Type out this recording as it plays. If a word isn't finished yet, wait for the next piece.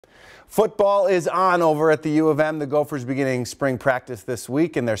Football is on over at the U of M. The Gophers beginning spring practice this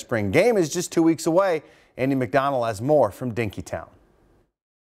week, and their spring game is just 2 weeks away. Andy McDonald has more from Dinkytown.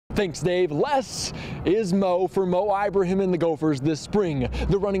 Thanks, Dave. Less is Mo for Mo Ibrahim and the Gophers this spring.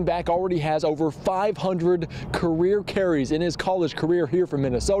 The running back already has over 500 career carries in his college career here from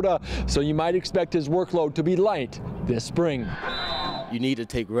Minnesota, so you might expect his workload to be light this spring. You need to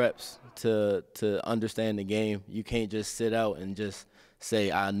take reps to understand the game. You can't just sit out and just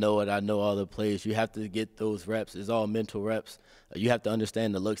say, I know it, I know all the plays. You have to get those reps. It's all mental reps. You have to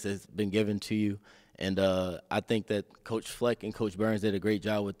understand the looks that's been given to you. And I think that Coach Fleck and Coach Burns did a great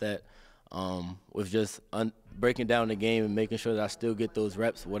job with that, with just breaking down the game and making sure that I still get those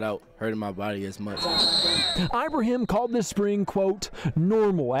reps without hurting my body as much. Ibrahim called this spring, quote,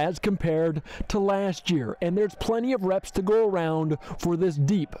 normal as compared to last year. And there's plenty of reps to go around for this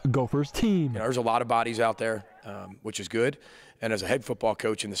deep Gophers team. There's a lot of bodies out there, which is good. And as a head football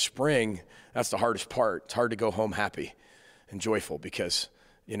coach in the spring, that's the hardest part. It's hard to go home happy and joyful because,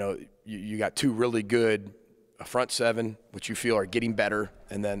 you know, you got two really good, a front seven, which you feel are getting better,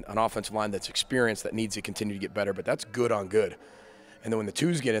 and then an offensive line that's experienced that needs to continue to get better, but that's good on good. And then when the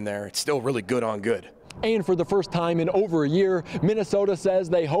twos get in there, it's still really good on good. And for the first time in over a year, Minnesota says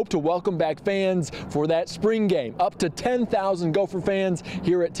they hope to welcome back fans for that spring game. Up to 10,000 Gopher fans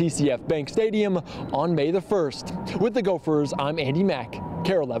here at TCF Bank Stadium on May the 1st. With the Gophers, I'm Andy Mack,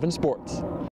 KARE 11 Sports.